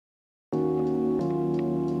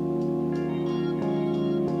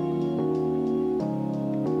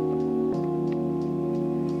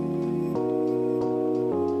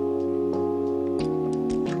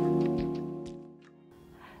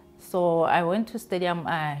So I went to stadium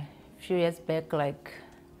a few years back,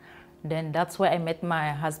 then that's where I met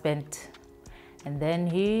my husband. And then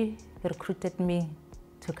he recruited me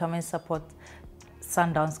to come and support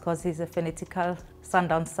Sundowns because he's a fanatical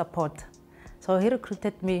Sundowns supporter. So he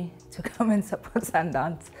recruited me to come and support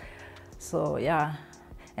Sundowns. So yeah,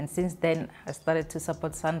 and since then I started to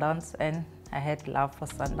support Sundowns and I had love for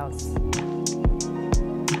Sundowns.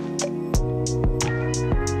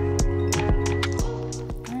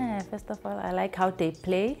 First of all, I like how they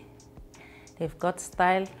play. They've got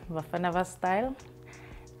style, Bafana style.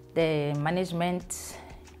 The management,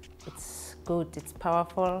 it's good, it's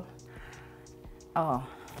powerful. Oh,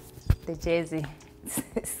 the jersey,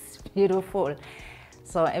 it's beautiful.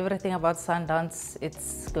 So everything about Sundowns,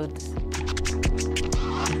 it's good.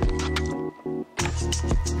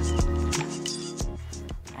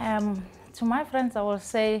 To my friends, I will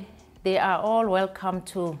say they are all welcome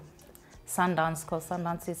to Sundowns because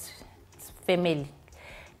Sundowns is family.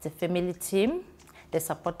 It's a family team. The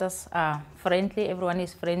supporters are friendly, everyone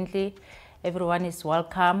is friendly, everyone is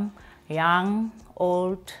welcome, young,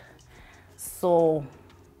 old. So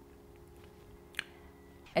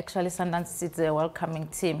actually Sundowns is a welcoming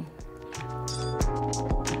team.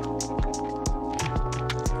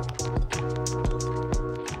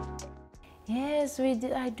 Yes,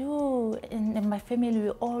 I do. In my family, we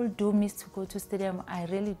all do miss to go to stadium. I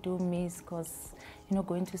really do miss because, you know,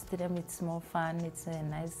 going to stadium, it's more fun. It's a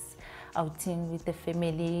nice outing with the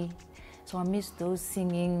family. So I miss those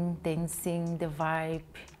singing, dancing, the vibe.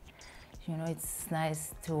 You know, it's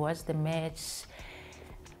nice to watch the match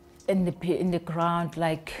in the ground,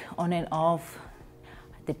 like on and off.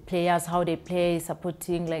 The players, how they play,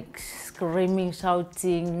 supporting, like screaming,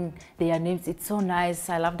 shouting their names. It's so nice.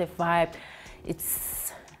 I love the vibe.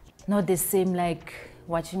 It's not the same like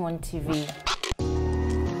watching on TV.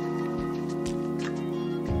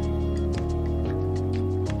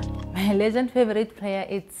 My legend favorite player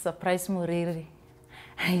is Surprise Muriri.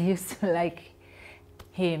 I used to like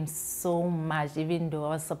him so much, even though I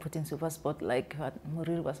was supporting SuperSport.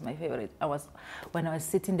 Muriri was my favorite. When I was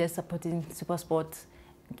sitting there supporting SuperSport,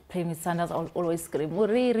 playing with Sundowns, I would always scream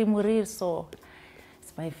Muriri, Muriri. So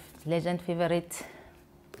it's my legend favorite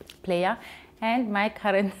player. And my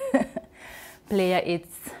current player is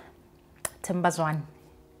Tembazwan,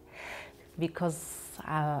 because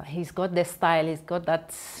he's got the style, he's got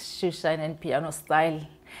that shoe shine and piano style.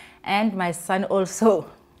 And my son also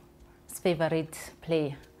his favorite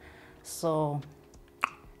player. So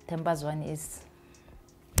Tembazwan is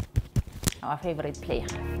our favorite player.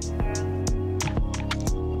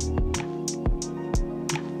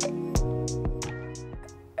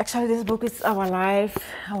 Actually, this book is our life,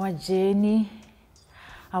 our journey,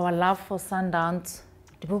 our love for Sundowns.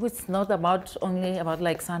 The book is not only about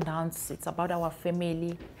Sundowns, it's about our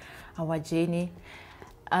family, our journey.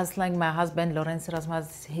 As like my husband, Lourens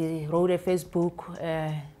Erasmus, he wrote a Facebook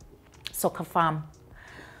soccer farm,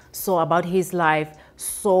 so about his life.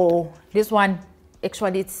 So this one,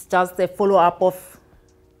 actually, it's just a follow-up of,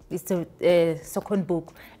 it's a second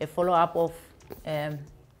book, a follow-up of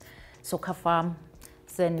Soccer Farm.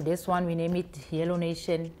 And this one we name it Yellow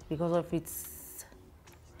Nation because of it's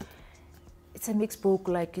a mixed book.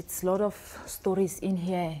 Like, it's a lot of stories in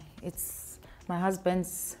here. It's my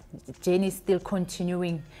husband's journey still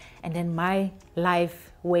continuing, and then my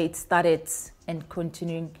life where it started and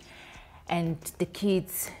continuing, and the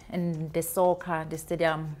kids and the soccer, the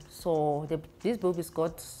stadium. So this book has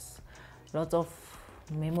got lots of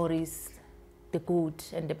memories, the good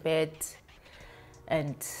and the bad,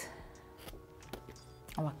 and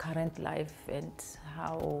our current life, and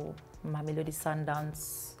how Mamelodi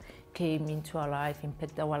Sundowns came into our life,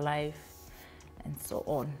 impacted our life, and so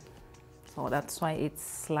on. So that's why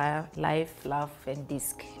it's life, love, and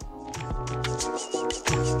disc.